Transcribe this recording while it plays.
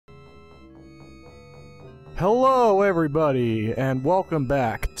Hello everybody, and welcome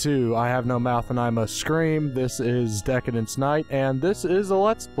back to I Have No Mouth and I Must Scream. This is Decadence Night, and this is a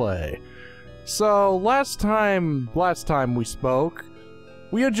Let's Play. So, last time we spoke,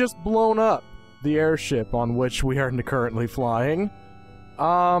 we had just blown up the airship on which we are currently flying.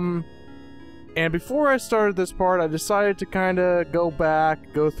 And before I started this part, I decided to kinda go back,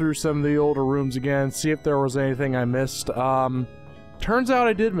 go through some of the older rooms again, see if there was anything I missed. Turns out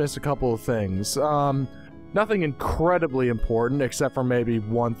I did miss a couple of things. Nothing incredibly important, except for maybe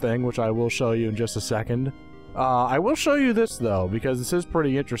one thing, which I will show you in just a second. I will show you this, though, because this is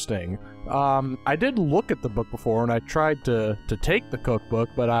pretty interesting. I did look at the book before, and I tried to take the cookbook,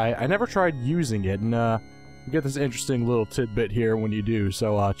 but I never tried using it, and you get this interesting little tidbit here when you do,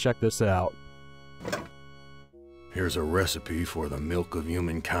 so check this out. Here's a recipe for the milk of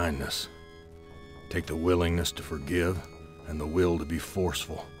human kindness. Take the willingness to forgive and the will to be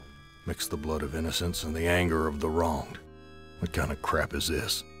forceful. Mix the blood of innocence and the anger of the wronged. What kind of crap is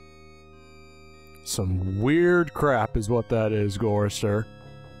this? Some weird crap is what that is, Gorrister.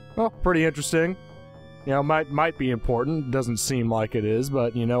 Well, pretty interesting. You know, might be important. Doesn't seem like it is,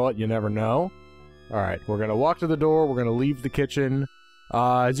 but you know what? You never know. Alright, we're gonna walk to the door, we're gonna leave the kitchen.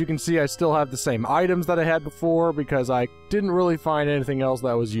 As you can see, I still have the same items that I had before because I didn't really find anything else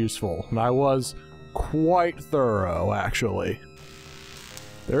that was useful. And I was quite thorough, actually.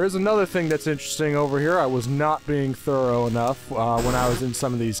 There is another thing that's interesting over here. I was not being thorough enough when I was in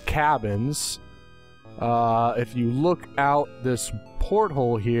some of these cabins. If you look out this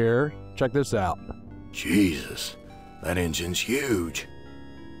porthole here, check this out. Jesus, that engine's huge.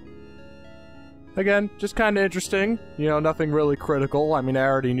 Again, just kind of interesting. You know, nothing really critical. I mean, I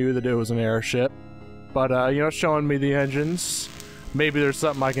already knew that it was an airship. But, you know, showing me the engines. Maybe there's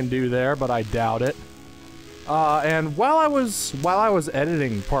something I can do there, but I doubt it. And while I was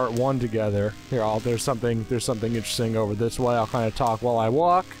editing part 1 together, here, there's something interesting over this way. I'll kind of talk while I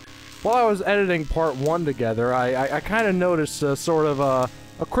walk. While I was editing part 1 together, I kind of noticed a sort of a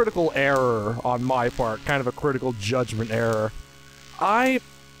critical error on my part, kind of a critical judgment error. I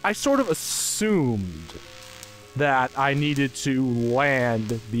sort of assumed that I needed to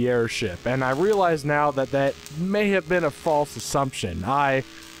land the airship, and I realize now that that may have been a false assumption. I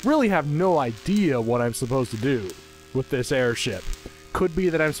really have no idea what I'm supposed to do with this airship. Could be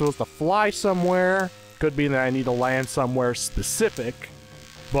that I'm supposed to fly somewhere, could be that I need to land somewhere specific,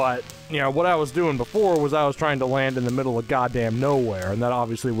 but, you know, what I was doing before was I was trying to land in the middle of goddamn nowhere, and that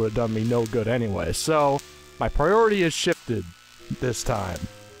obviously would have done me no good anyway. So, my priority has shifted this time.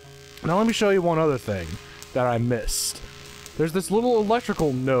 Now let me show you one other thing that I missed. There's this little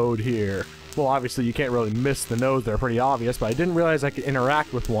electrical node here. Well, obviously you can't really miss the nodes, they're pretty obvious, but I didn't realize I could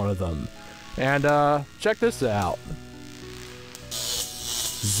interact with one of them. And, check this out.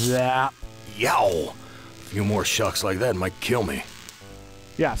 Zap. Yow! A few more shocks like that might kill me.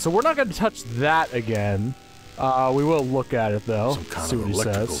 Yeah, so we're not going to touch that again. We will look at it, though. Some kind of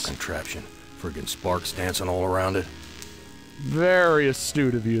electrical contraption. Friggin' sparks dancing all around it. Very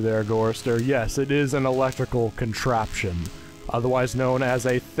astute of you there, Gorrister. Yes, it is an electrical contraption, otherwise known as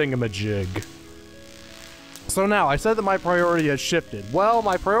a thingamajig. So now, I said that my priority has shifted. Well,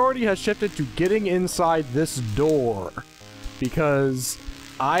 my priority has shifted to getting inside this door, because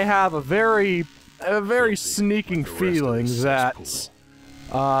I have a very sneaking feeling that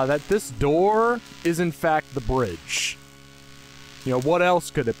this door is in fact the bridge. You know, what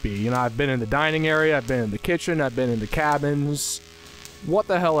else could it be? You know, I've been in the dining area, I've been in the kitchen, I've been in the cabins. What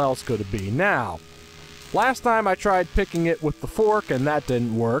the hell else could it be? Now, last time I tried picking it with the fork, and that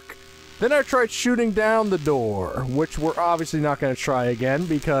didn't work. Then I tried shooting down the door, which we're obviously not going to try again,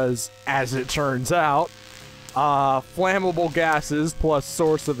 because, as it turns out, flammable gases plus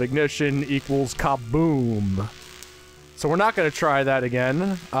source of ignition equals kaboom. So we're not going to try that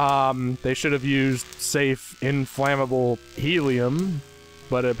again. They should have used safe, inflammable helium,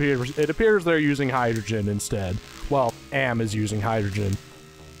 but it appears they're using hydrogen instead. Well, AM is using hydrogen.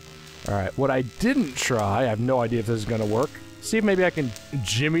 Alright, what I didn't try, I have no idea if this is going to work. See if maybe I can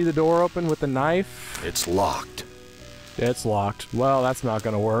jimmy the door open with a knife. It's locked. It's locked. Well, that's not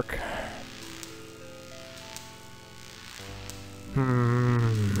going to work.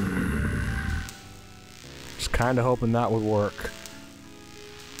 Just kind of hoping that would work.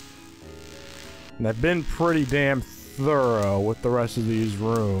 And I've been pretty damn thorough with the rest of these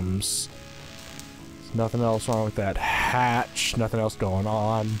rooms. There's nothing else wrong with that hatch. Nothing else going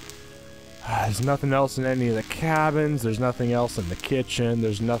on. There's nothing else in any of the cabins. There's nothing else in the kitchen.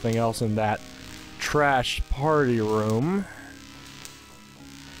 There's nothing else in that trash party room.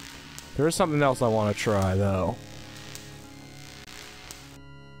 There is something else I want to try, though.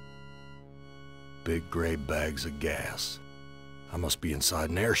 big gray bags of gas. I must be inside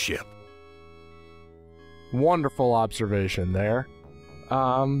an airship. Wonderful observation there.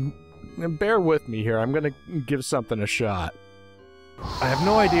 Bear with me here. I'm gonna give something a shot. I have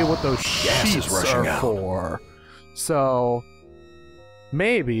no idea what those sheets are for. So,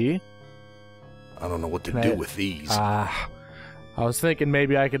 maybe... I don't know what to do with these. I was thinking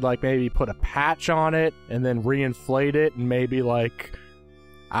maybe I could, like, maybe put a patch on it and then reinflate it and maybe, like,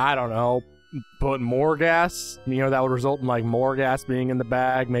 I don't know, put more gas. You know, that would result in, like, more gas being in the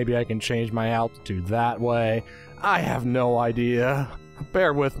bag. Maybe I can change my altitude that way. I have no idea.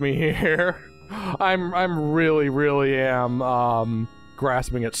 Bear with me here. I'm really am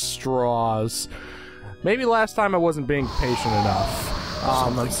grasping at straws. Maybe last time I wasn't being patient enough.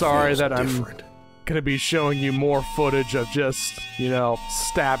 I'm sorry that I'm gonna be showing you more footage of just, you know,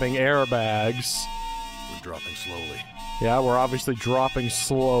 stabbing airbags. We're dropping slowly. Yeah, we're obviously dropping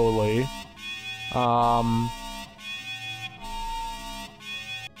slowly. Why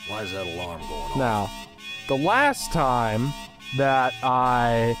is that alarm going off? Now, the last time that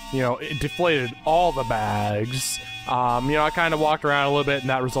I, you know, deflated all the bags, you know, I kind of walked around a little bit and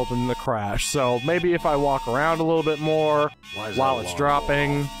that resulted in the crash. So maybe if I walk around a little bit more while it's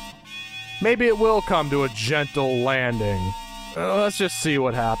dropping, maybe it will come to a gentle landing. Let's just see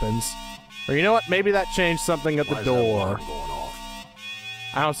what happens. Or you know what? Maybe that changed something at the door.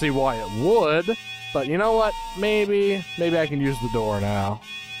 I don't see why it would, but you know what? Maybe I can use the door now.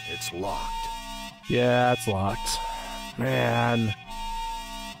 It's locked. Yeah, it's locked. Man.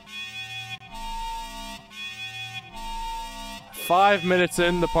 5 minutes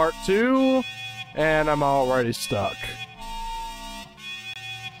into part 2, and I'm already stuck.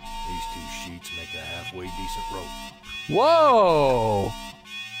 These two sheets make a halfway decent rope. Whoa!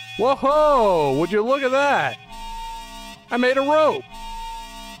 Whoa-ho! Would you look at that? I made a rope!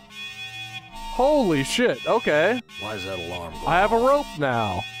 Holy shit, okay. Why is that alarm going I have off? a rope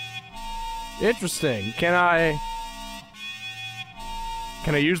now. Interesting. Can I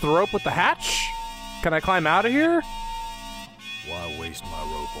use the rope with the hatch? Can I climb out of here? Why waste my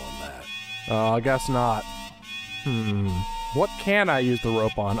rope on that? I guess not. What can I use the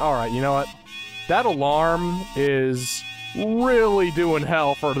rope on? Alright, you know what? That alarm is really doing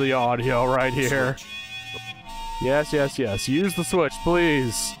hell for the audio right here. Yes. Use the switch,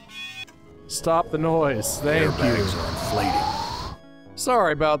 please. Stop the noise. Thank you. Airbags are inflating.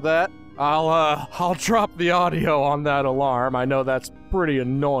 Sorry about that. I'll drop the audio on that alarm. I know that's pretty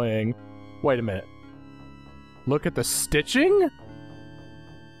annoying. Wait a minute. Look at the stitching?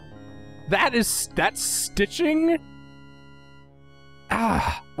 That's stitching?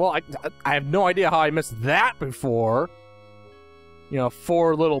 Well, I have no idea how I missed that before. You know,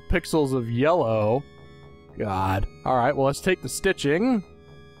 4 little pixels of yellow. God. Alright, well, let's take the stitching.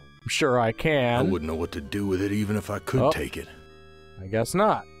 I'm sure I can. I wouldn't know what to do with it even if I could take it. I guess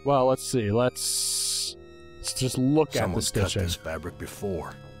not. Well, let's see. Let's just look at the stitching. Someone's cut this fabric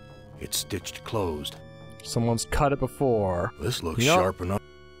before. It's stitched closed. Someone's cut it before. This looks sharp enough.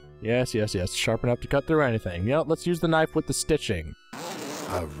 Yes. Sharp enough to cut through anything. You know, let's use the knife with the stitching.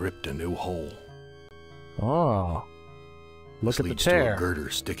 I've ripped a new hole. Oh. Look at the tear. To a girder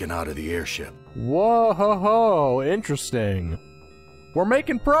sticking out of the airship. Whoa, interesting. We're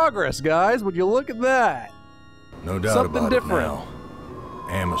making progress, guys. Would you look at that? No doubt Something about different. it now.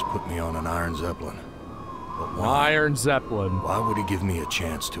 Amos put me on an Iron Zeppelin. But why? Iron Zeppelin. Why would he give me a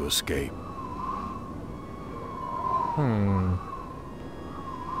chance to escape?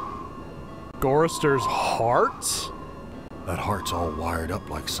 Gorrister's heart? That heart's all wired up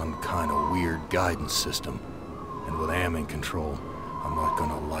like some kind of weird guidance system. And with Am in control, I'm not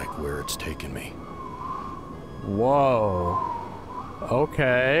gonna like where it's taking me. Whoa.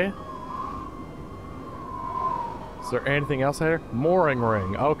 Okay. Is there anything else here? Mooring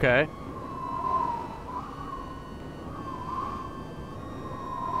ring. Okay.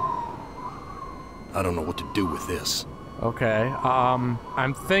 I don't know what to do with this. Okay.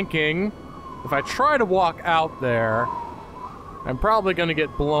 I'm thinking if I try to walk out there, I'm probably gonna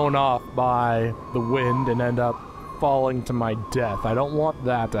get blown off by the wind and end up falling to my death. I don't want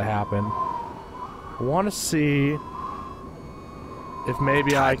that to happen. I want to see if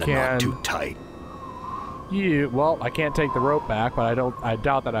maybe I can. Not too tight. Well, I can't take the rope back, but I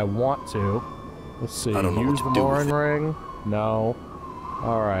doubt that I want to. Let's see. I don't know Use what the to do mooring with it. ring? No.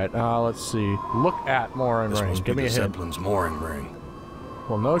 Alright, let's see. Look at mooring This ring. must Give be me the a hint. Zeppelin's mooring ring.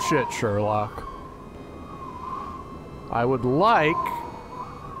 Well, no shit, Sherlock. I would like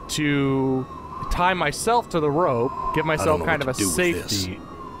to tie myself to the rope, give myself kind of a safety.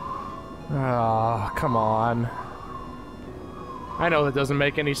 Ah, come on. I know that doesn't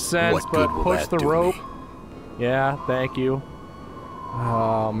make any sense, What but good will push that the do rope. me? Yeah, thank you.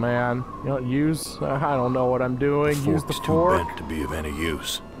 Oh man, you know, I don't know what I'm doing. Use the Fork's fork. too bent to be of any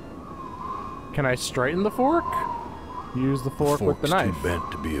use. Can I straighten the fork? Use the fork with the knife. Fork's too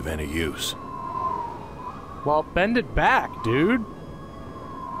bent to be of any use. Well, bend it back, dude.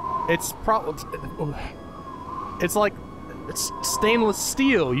 It's it's stainless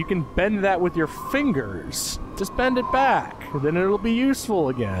steel. You can bend that with your fingers. Just bend it back, then it'll be useful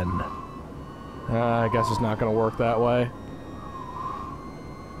again. I guess it's not gonna work that way.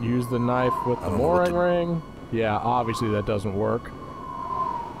 Use the knife with the mooring ring. Yeah, obviously that doesn't work.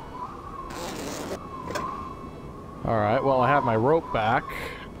 Alright, well I have my rope back.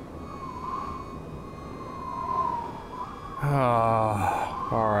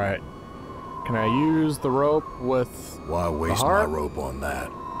 Alright. Can I use the rope with Why waste my rope on that?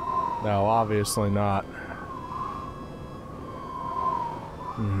 No, obviously not.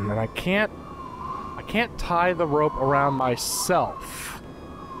 And I can't tie the rope around myself.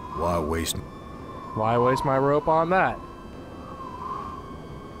 Why waste my rope on that?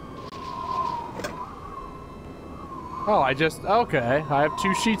 Oh, okay. I have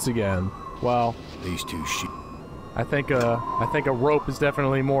 2 sheets again. Well, these 2 sheets? I think a rope is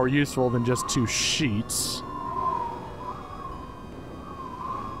definitely more useful than just 2 sheets.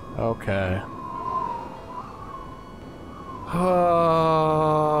 Okay.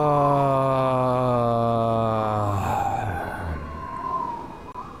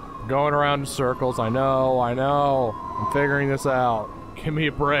 Going around in circles. I know. I'm figuring this out. Give me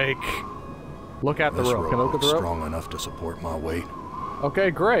a break. Look at the rope. Can I look at the rope? Strong enough to support my weight.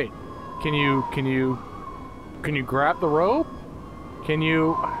 Okay, great. Can you grab the rope? Can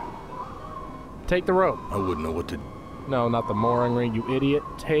you take the rope? I wouldn't know what to. No, not the mooring ring, you idiot.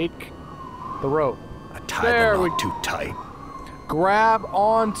 Take the rope. I tied the knot too tight. Grab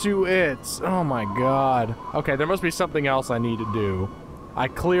onto it. Oh my god. Okay, there must be something else I need to do. I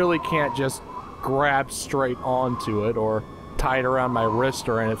clearly can't just grab straight onto it or tie it around my wrist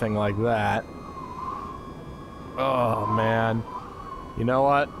or anything like that. Oh man. You know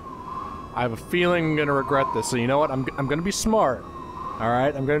what? I have a feeling I'm gonna regret this, so you know what? I'm gonna be smart.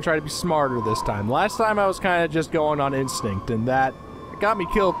 Alright? I'm gonna try to be smarter this time. Last time I was kind of just going on instinct, and that got me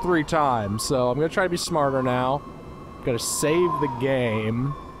killed 3 times, so I'm gonna try to be smarter now. I'm gonna save the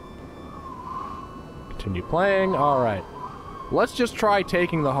game. Continue playing. Alright. Let's just try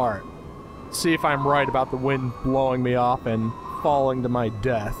taking the heart. See if I'm right about the wind blowing me off and falling to my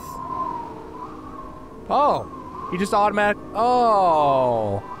death. Oh! He just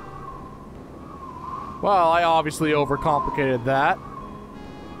Oh! Well, I obviously overcomplicated that.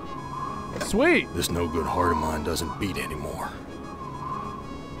 Sweet! This no-good heart of mine doesn't beat anymore.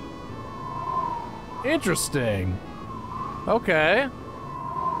 Interesting. Okay.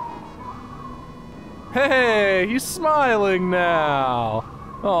 Hey, he's smiling now.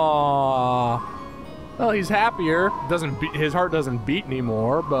 Aww. Well, he's happier. His heart doesn't beat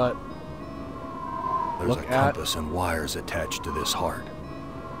anymore, but there's a compass and wires attached to this heart.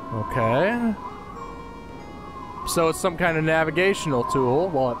 Okay. So it's some kind of navigational tool.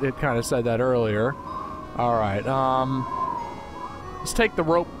 Well, it kind of said that earlier. All right. Let's take the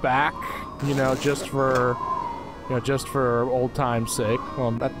rope back. You know, just for old time's sake.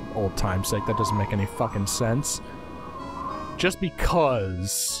 Well, that old time's sake, that doesn't make any fucking sense. Just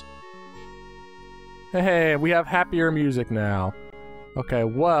because. Hey, we have happier music now. Okay,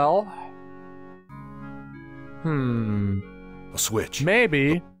 well. A switch.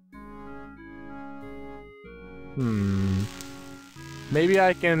 Maybe. Maybe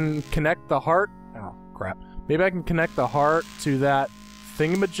I can connect the heart. Oh, crap. Maybe I can connect the heart to that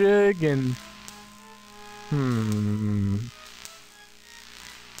thingamajig and.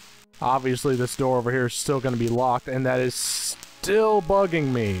 Obviously, this door over here is still going to be locked, and that is still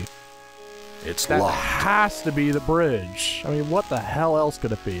bugging me. It's locked. That has to be the bridge. I mean, what the hell else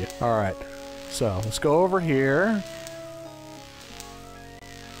could it be? Alright, so let's go over here.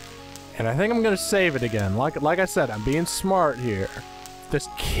 And I think I'm going to save it again. Like I said, I'm being smart here. If this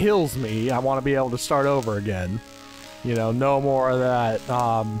kills me, I want to be able to start over again. You know, no more of that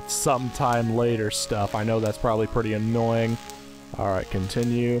sometime later stuff. I know that's probably pretty annoying. Alright,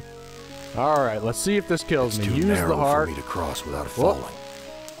 continue. Alright, let's see if this kills me. Use the heart. For me to cross without falling.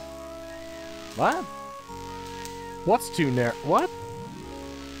 What? What's too narrow? What?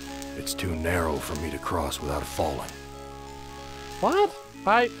 It's too narrow for me to cross without falling. What?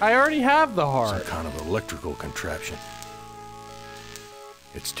 I already have the heart. Some kind of electrical contraption.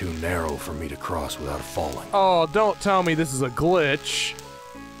 It's too narrow for me to cross without falling. Oh, don't tell me this is a glitch.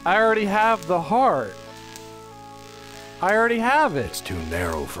 I already have the heart. I already have it. It's too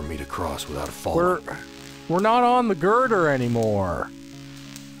narrow for me to cross without falling. We're not on the girder anymore.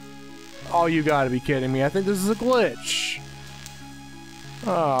 Oh, you gotta be kidding me. I think this is a glitch.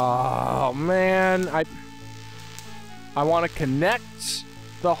 Oh, man. I want to connect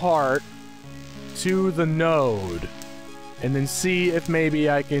the heart to the node. And then see if maybe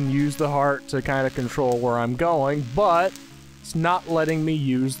I can use the heart to kind of control where I'm going, but it's not letting me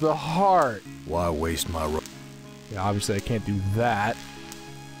use the heart. Why waste my rope? Yeah, obviously I can't do that.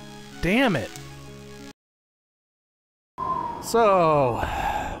 Damn it. So,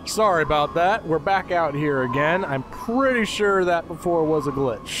 sorry about that. We're back out here again. I'm pretty sure that before was a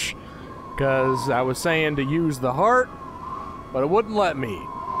glitch. Because I was saying to use the heart, but it wouldn't let me.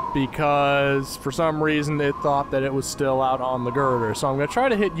 Because for some reason it thought that it was still out on the girder. So I'm going to try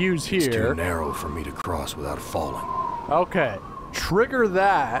to hit use here. It's too narrow for me to cross without falling. Okay. Trigger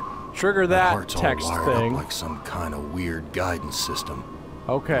that. Trigger that text all wired thing. Up like some kind of weird guidance system.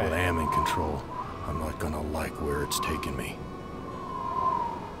 Okay. When I am in control, I'm not gonna like where it's taking me.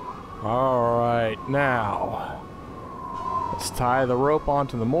 Alright, now let's tie the rope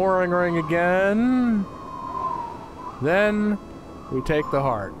onto the mooring ring again. Then we take the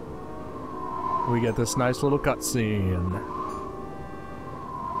heart. We get this nice little cutscene.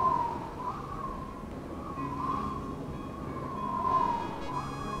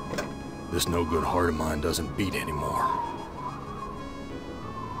 This no-good heart of mine doesn't beat anymore.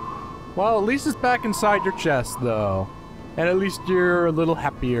 Well, at least it's back inside your chest, though. And at least you're a little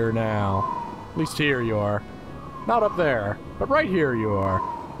happier now. At least here you are. Not up there, but right here you are.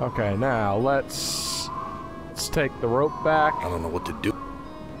 Okay, now let's take the rope back. I don't know what to do.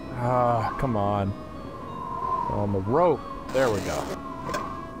 Ah, come on. On the rope. There we go.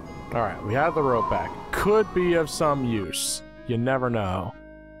 Alright, we have the rope back. Could be of some use. You never know.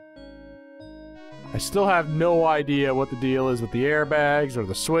 I still have no idea what the deal is with the airbags or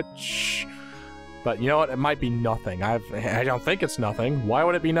the switch. But you know what? It might be nothing. I don't think it's nothing. Why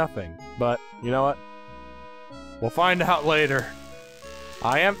would it be nothing? But you know what? We'll find out later.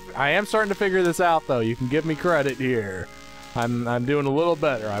 I am starting to figure this out, though. You can give me credit here. I'm doing a little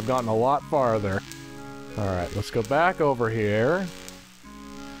better. I've gotten a lot farther. All right, let's go back over here.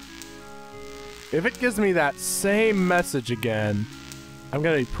 If it gives me that same message again, I'm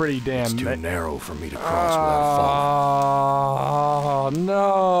gonna be pretty damn. It's too narrow for me to cross without falling.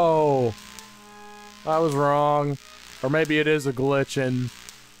 Oh no! I was wrong. Or maybe it is a glitch and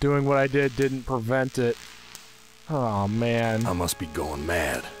doing what I did didn't prevent it. Oh man. I must be going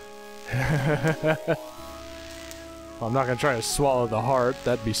mad. I'm not gonna try to swallow the heart.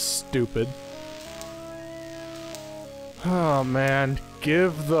 That'd be stupid. Oh man.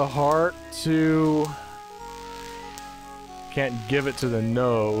 Give the heart to... Can't give it to the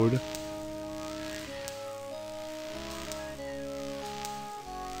node.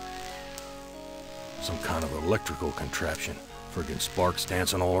 Some kind of electrical contraption. Friggin' sparks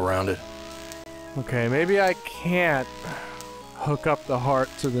dancing all around it. Okay, maybe I can't hook up the heart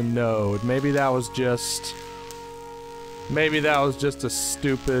to the node. Maybe that was just... Maybe that was just a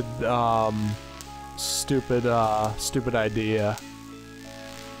stupid, stupid idea.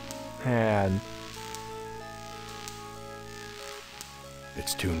 And...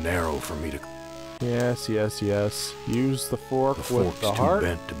 It's too narrow for me to... Yes, yes, yes. Use the fork with the heart. The fork's too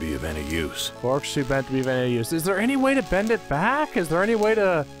bent to be of any use. Fork's too bent to be of any use. Is there any way to bend it back? Is there any way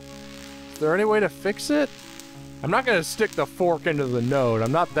to... Is there any way to fix it? I'm not gonna stick the fork into the node.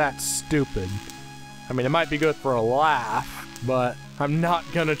 I'm not that stupid. I mean, it might be good for a laugh, but I'm not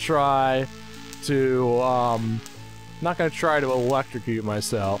gonna try to, not gonna try to electrocute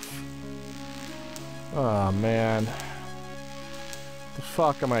myself. Oh, man. What the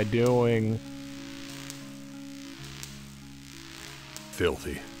fuck am I doing?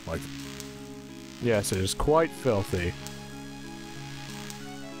 Filthy. Like... Yes, it is quite filthy.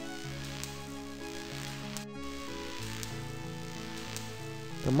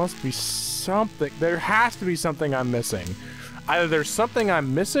 There must be something. There has to be something I'm missing. Either there's something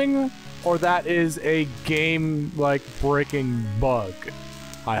I'm missing, or that is a game, like, breaking bug.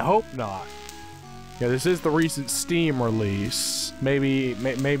 I hope not. Yeah, this is the recent Steam release. Maybe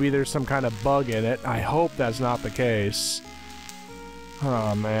there's some kind of bug in it. I hope that's not the case.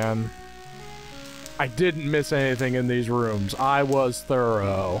 Oh, man. I didn't miss anything in these rooms. I was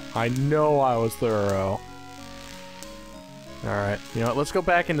thorough. I know I was thorough. Alright, you know what, let's go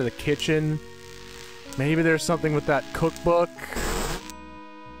back into the kitchen. Maybe there's something with that cookbook.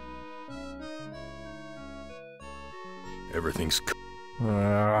 Everything's...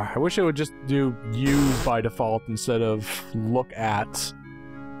 I wish it would just do use by default instead of look at.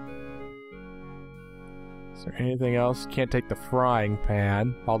 Is there anything else? Can't take the frying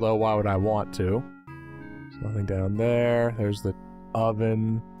pan, although why would I want to? There's nothing down there. There's the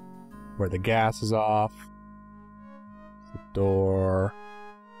oven where the gas is off. The door.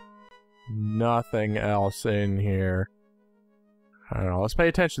 Nothing else in here. I don't know. Let's pay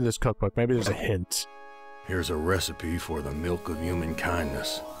attention to this cookbook. Maybe there's a hint. Here's a recipe for the milk of human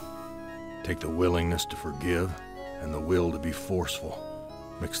kindness. Take the willingness to forgive and the will to be forceful.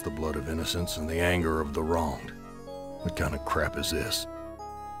 Mix the blood of innocence and the anger of the wronged. What kind of crap is this?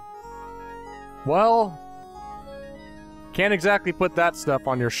 Well, can't exactly put that stuff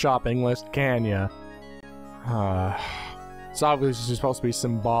on your shopping list, can ya? It's obviously supposed to be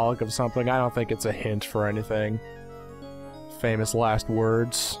symbolic of something. I don't think it's a hint for anything. Famous last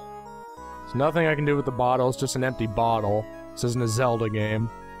words. There's nothing I can do with the bottle. It's just an empty bottle. This isn't a Zelda game.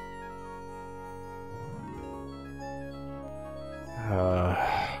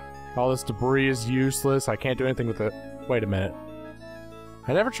 All this debris is useless. I can't do anything with it. Wait a minute.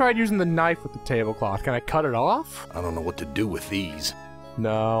 I never tried using the knife with the tablecloth. Can I cut it off? I don't know what to do with these.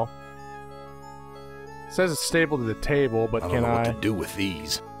 No. It says it's stapled to the table, but can I... I don't know what to do with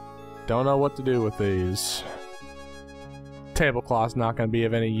these. Don't know what to do with these. Tablecloth's not going to be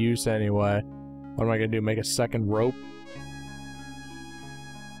of any use anyway. What am I going to do? Make a second rope?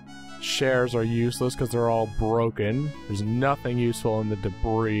 Chairs are useless because they're all broken. There's nothing useful in the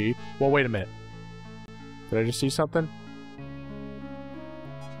debris. Well, wait a minute. Did I just see something?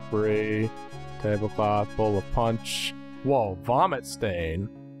 Debris, tablecloth, bowl of punch. Whoa, vomit stain.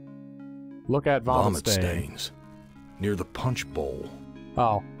 Look at vomit stain. Stains. Near the punch bowl.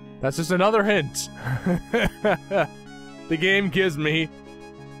 Oh, that's just another hint. The game gives me,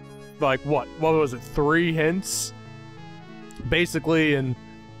 like, what was it, 3 hints? Basically, in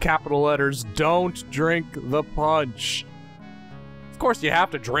capital letters, don't drink the punch. Of course you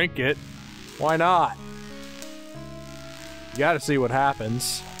have to drink it. Why not? You gotta see what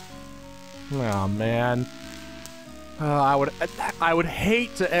happens. Oh, man. I would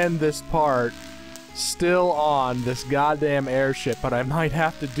hate to end this part still on this goddamn airship, but I might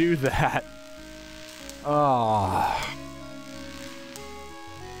have to do that. Oh.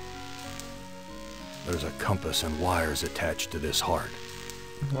 There's a compass and wires attached to this heart.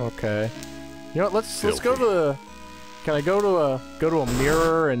 Okay. You know what? Let's go to the. Can I go to a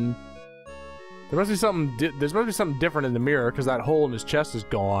mirror and there must be something. There's must be something different in the mirror because that hole in his chest is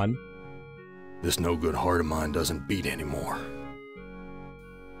gone. This no good heart of mine doesn't beat anymore.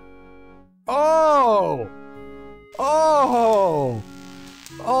 Oh! Oh!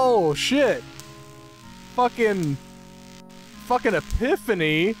 Oh shit! Fucking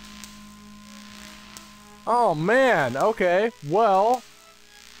epiphany. Oh man, okay, well...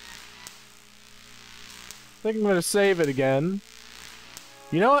 I think I'm gonna save it again.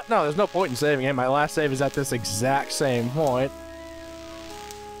 You know what? No, there's no point in saving it. My last save is at this exact same point.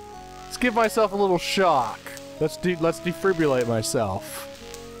 Let's give myself a little shock. Let's defibrillate myself.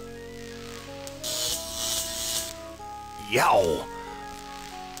 Yow!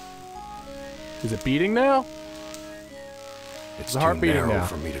 Is it beating now? It's the heart too beating narrow now.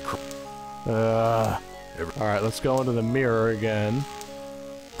 for me to Alright, let's go into the mirror again.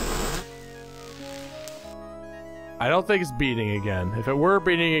 I don't think it's beating again. If it were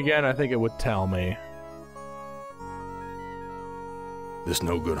beating again, I think it would tell me. This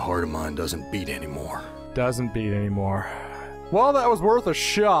no good heart of mine doesn't beat anymore. Doesn't beat anymore. Well, that was worth a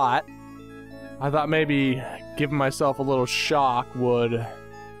shot. I thought maybe giving myself a little shock would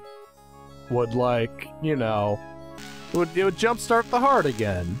like, you know, it would jumpstart the heart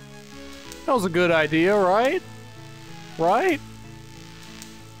again. That was a good idea, right? Right?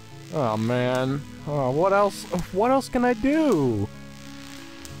 Oh man. Oh, what else? What else can I do?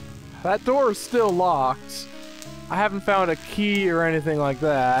 That door is still locked. I haven't found a key or anything like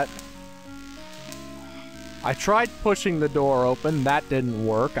that. I tried pushing the door open. That didn't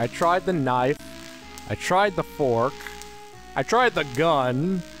work. I tried the knife. I tried the fork. I tried the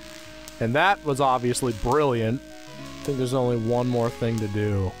gun. And that was obviously brilliant. I think there's only one more thing to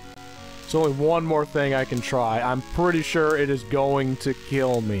do. There's only one more thing I can try. I'm pretty sure it is going to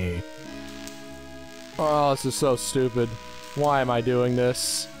kill me. Oh, this is so stupid. Why am I doing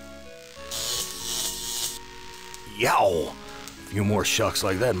this? Yow! A few more shocks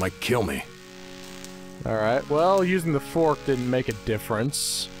like that might kill me. Alright, well, using the fork didn't make a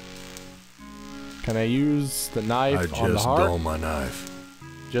difference. Can I use the knife on the heart? I just dull my knife.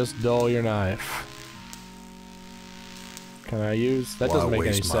 Just dull your knife. Can I use... That doesn't make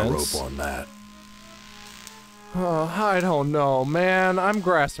any sense. Why waste my rope on that? Oh, I don't know, man. I'm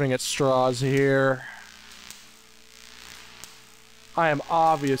grasping at straws here. I am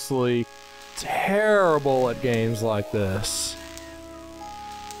obviously terrible at games like this.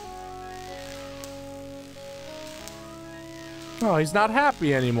 Oh, he's not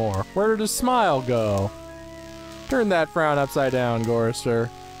happy anymore. Where did his smile go? Turn that frown upside down, Gorrister.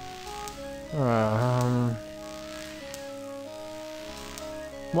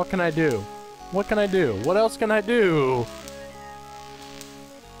 What can I do? What can I do? What else can I do?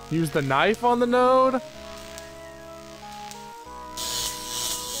 Use the knife on the node?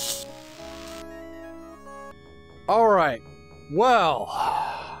 Alright. Well,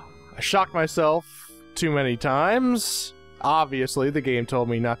 I shocked myself too many times. Obviously, the game told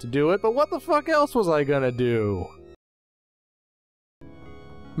me not to do it, but what the fuck else was I gonna do?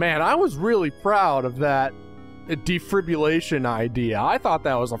 Man, I was really proud of that defibrillation idea. I thought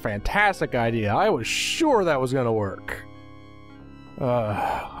that was a fantastic idea. I was sure that was gonna work.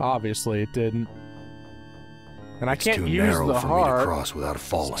 Obviously it didn't. And I can't use the heart. Cross without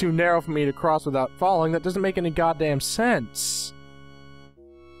falling. It's too narrow for me to cross without falling. That doesn't make any goddamn sense.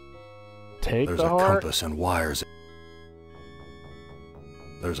 Take the heart. There's a compass and wires.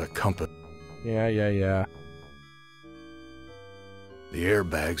 There's a compass. Yeah. The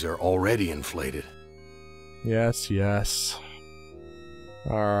airbags are already inflated. Yes.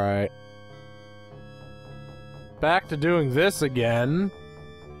 Alright. Back to doing this again.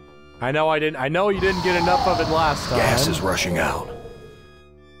 I know you didn't get enough of it last time. Gas is rushing out.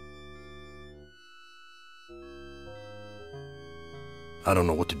 I don't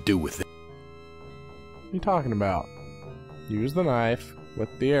know what to do with it. What are you talking about? Use the knife with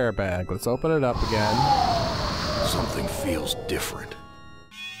the airbag. Let's open it up again. Something feels different.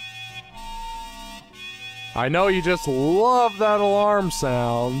 I know you just love that alarm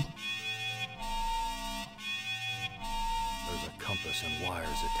sound. There's a compass and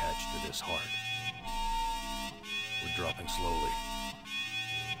wires attached to this heart. We're dropping slowly.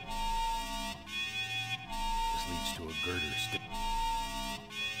 This leads to a girder stick.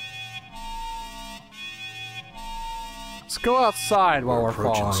 Let's go outside while we're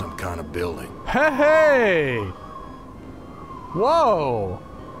approaching falling. some kind of building. Hey! Whoa!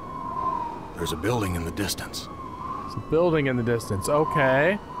 There's a building in the distance. There's a building in the distance.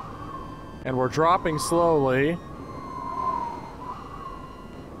 Okay. And we're dropping slowly.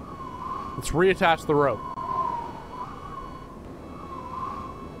 Let's reattach the rope.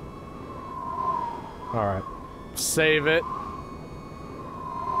 Alright. Save it.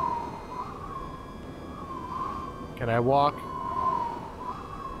 Can I walk?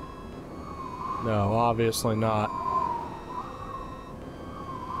 No, obviously not.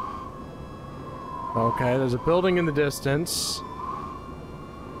 Okay, there's a building in the distance.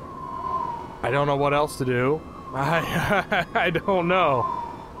 I don't know what else to do. I don't know.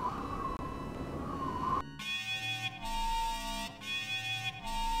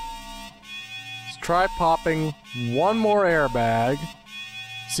 Let's try popping one more airbag.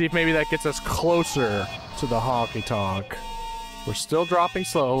 See if maybe that gets us closer to the honky-tonk. We're still dropping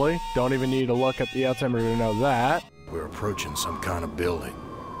slowly. Don't even need to look at the altimeter to know that. We're approaching some kind of building.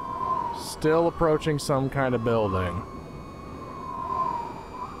 Still approaching some kind of building.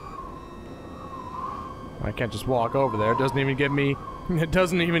 I can't just walk over there. It doesn't even give me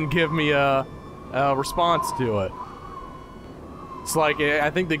a response to it. It's like, I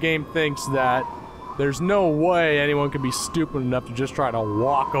think the game thinks that there's no way anyone could be stupid enough to just try to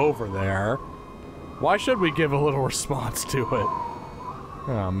walk over there. Why should we give a little response to it?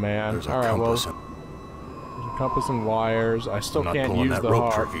 Oh man. There's a Alright, well, compass. there's a compass and wires. I still can't use that the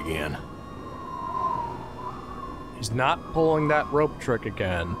rope heart. trick again. He's not pulling that rope trick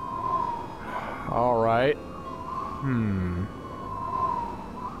again. Alright.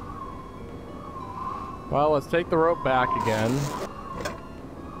 Well, let's take the rope back again.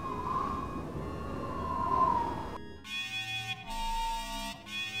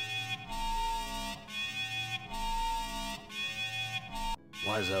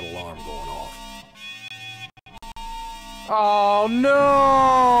 Why is that alarm going off? Oh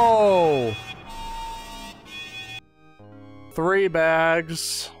no! 3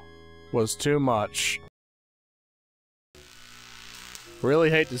 bags was too much. Really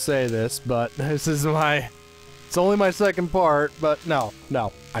hate to say this, but this is it's only my second part, but no,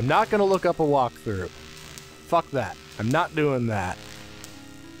 I'm not gonna look up a walkthrough. Fuck that. I'm not doing that.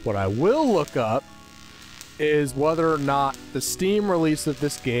 What I will look up is whether or not the Steam release of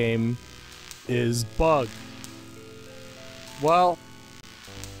this game is bugged. Well,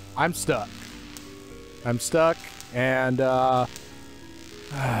 I'm stuck. And no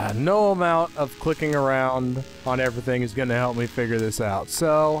amount of clicking around on everything is gonna help me figure this out.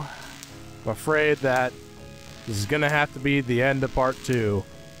 So, I'm afraid that this is gonna have to be the end of part 2.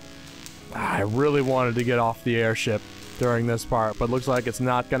 I really wanted to get off the airship during this part, but looks like it's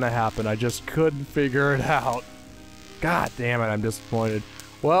not gonna happen. I just couldn't figure it out. God damn it, I'm disappointed.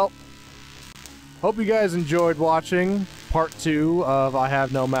 Well, hope you guys enjoyed watching part 2 of I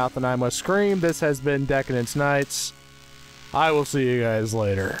Have No Mouth and I Must Scream. This has been Decadence Nights. I will see you guys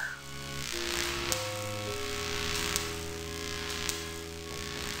later.